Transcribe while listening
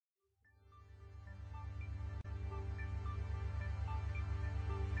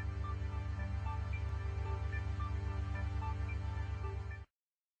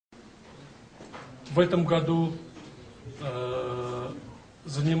в этом году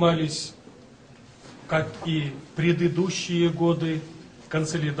занимались, как и предыдущие годы,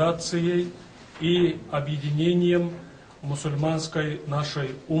 консолидацией и объединением мусульманской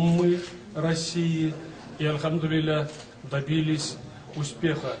нашей уммы России и, альхамдулилля, добились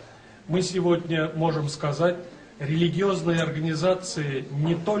успеха. Мы сегодня можем сказать, религиозные организации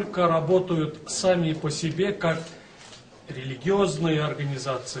не только работают сами по себе, как религиозные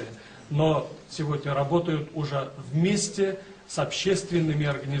организации, но сегодня работают уже вместе с общественными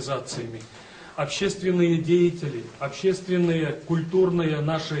организациями. Общественные деятели, общественные, культурные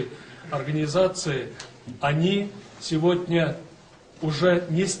наши организации, они сегодня уже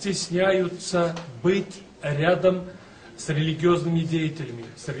не стесняются быть рядом с религиозными деятелями,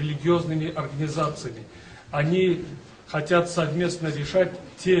 с религиозными организациями. Они хотят совместно решать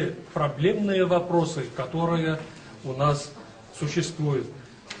те проблемные вопросы, которые у нас существуют.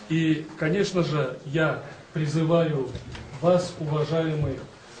 И, конечно же, я призываю вас, уважаемые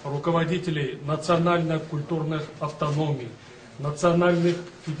руководителей национально-культурных автономий, национальных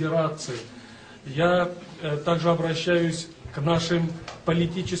федераций. Я также обращаюсь к нашим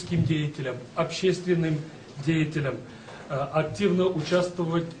политическим деятелям, общественным деятелям, активно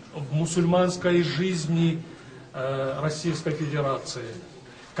участвовать в мусульманской жизни Российской Федерации.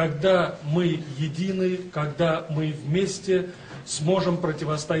 Когда мы едины, когда мы вместе сможем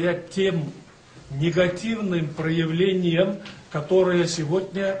противостоять тем негативным проявлениям, которые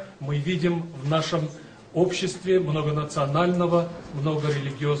сегодня мы видим в нашем обществе многонационального,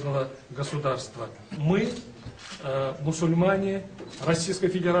 многорелигиозного государства. Мы, мусульмане Российской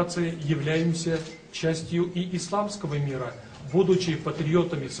Федерации, являемся частью и исламского мира, будучи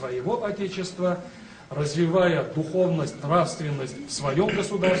патриотами своего Отечества, развивая духовность, нравственность в своем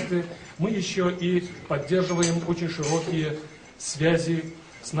государстве, мы еще и поддерживаем очень широкие связи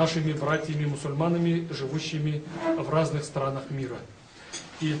с нашими братьями-мусульманами, живущими в разных странах мира.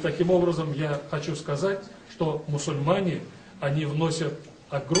 И таким образом я хочу сказать, что мусульмане, они вносят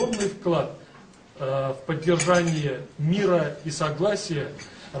огромный вклад в поддержание мира и согласия,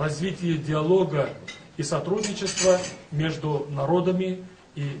 развитие диалога и сотрудничества между народами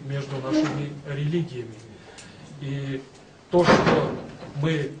и между нашими религиями. И то, что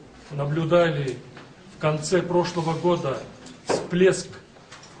мы наблюдали в конце прошлого года, всплеск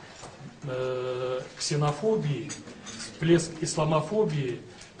ксенофобии, всплеск исламофобии,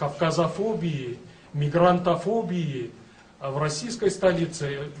 кавказофобии, мигрантофобии в российской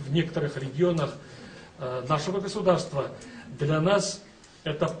столице, в некоторых регионах нашего государства, для нас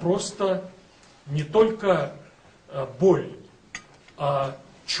это просто не только боль, а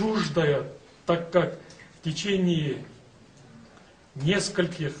чуждая, так как в течение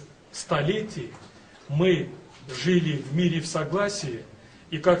нескольких столетий мы жили в мире, в согласии,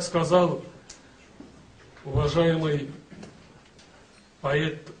 и, как сказал уважаемый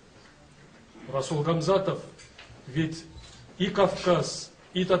поэт Расул Гамзатов, ведь и Кавказ,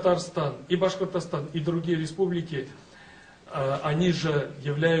 и Татарстан, и Башкортостан, и другие республики, они же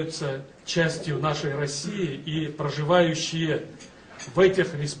являются частью нашей России, и проживающие в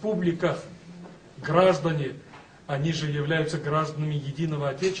этих республиках граждане, они же являются гражданами единого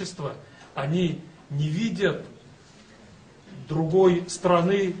Отечества, они не видят другой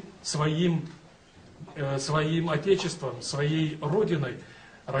страны своим Отечеством, своей Родиной.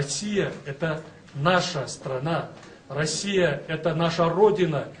 Россия – это наша страна, Россия – это наша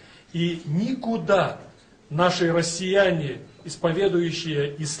Родина, и никуда наши россияне,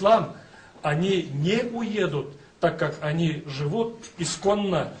 исповедующие ислам, они не уедут, так как они живут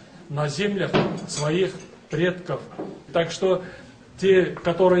исконно на землях своих предков. Так что те,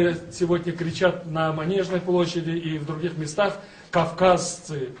 которые сегодня кричат на Манежной площади и в других местах,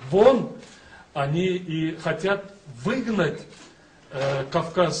 кавказцы вон, они и хотят выгнать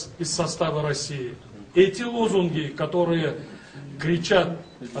Кавказ из состава России. Эти лозунги, которые кричат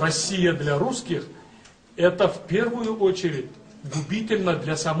 «Россия для русских», это в первую очередь губительно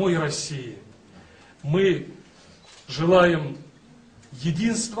для самой России. Мы желаем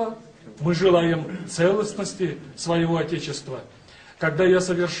единства, мы желаем целостности своего Отечества. Когда я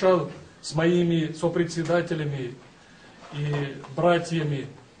совершал с моими сопредседателями и братьями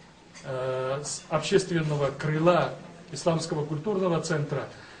с общественного крыла Исламского культурного центра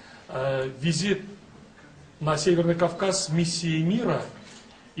визит на Северный Кавказ с миссией мира,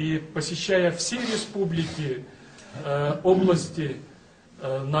 и посещая все республики, области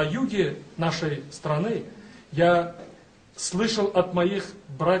на юге нашей страны, я слышал от моих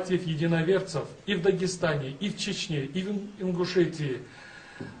братьев-единоверцев и в Дагестане, и в Чечне, и в Ингушетии,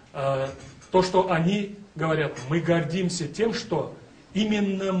 то, что они говорят: мы гордимся тем, что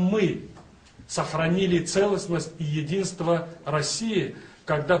именно мы сохранили целостность и единство России,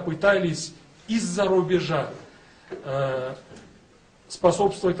 когда пытались из-за рубежа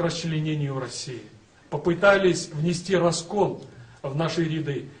способствовать расчленению России, попытались внести раскол в наши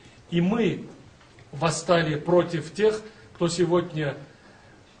ряды. И мы восстали против тех, кто сегодня,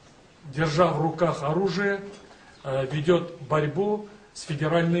 держа в руках оружие, ведет борьбу с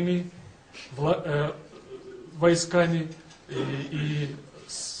федеральными войсками и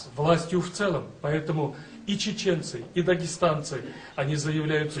с властью в целом. Поэтому и чеченцы, и дагестанцы, они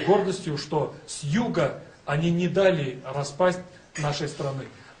заявляют с гордостью, что с юга они не дали распасть нашей страны.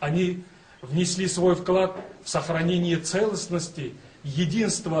 Они внесли свой вклад в сохранение целостности,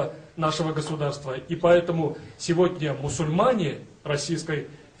 единства нашего государства. И поэтому сегодня мусульмане Российской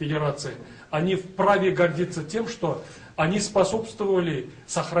Федерации, они вправе гордиться тем, что они способствовали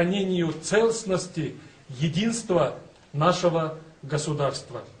сохранению целостности, единства нашего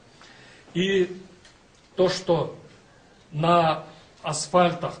государства. И то, что на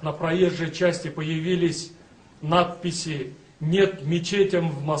асфальтах, на проезжей части появились надписи «Нет мечетям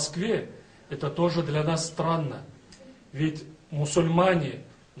в Москве», это тоже для нас странно. Ведь мусульмане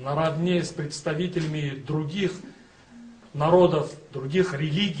наравне с представителями других народов, других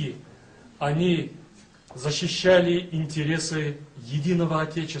религий, они защищали интересы единого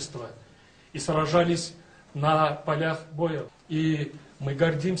Отечества и сражались на полях боя. И мы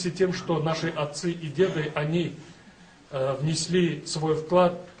гордимся тем, что наши отцы и деды, они внесли свой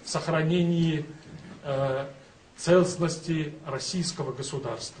вклад в сохранение целостности российского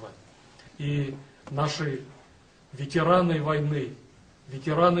государства. И наши ветераны войны,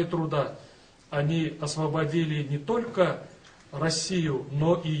 ветераны труда, они освободили не только Россию,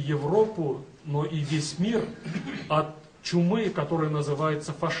 но и Европу, но и весь мир от чумы, которая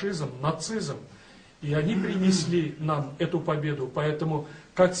называется фашизм, нацизм. И они принесли нам эту победу. Поэтому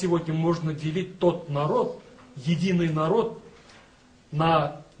как сегодня можно делить тот народ, единый народ,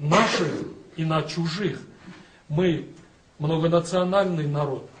 на наших и на чужих? Мы многонациональный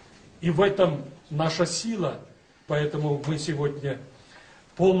народ. И в этом наша сила. Поэтому мы сегодня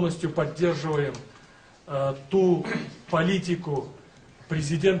полностью поддерживаем ту политику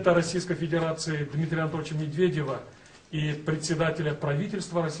президента Российской Федерации Дмитрия Анатольевича Медведева и председателя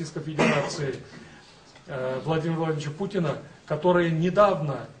правительства Российской Федерации Владимира Владимировича Путина, которые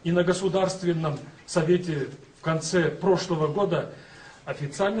недавно и на Государственном Совете в конце прошлого года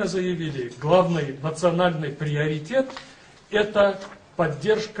официально заявили, главный национальный приоритет – это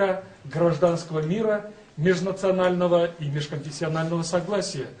поддержка гражданского мира, межнационального и межконфессионального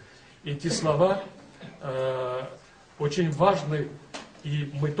согласия. Эти слова очень важны, и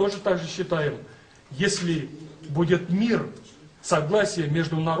мы тоже так же считаем, если будет мир, согласие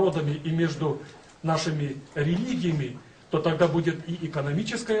между народами и между нашими религиями, то тогда будет и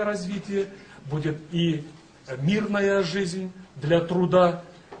экономическое развитие, будет и мирная жизнь для труда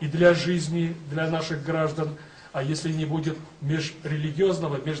и для жизни, для наших граждан. А если не будет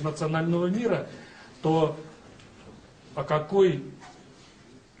межрелигиозного, межнационального мира, то о каком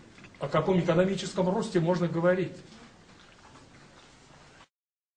экономическом росте можно говорить?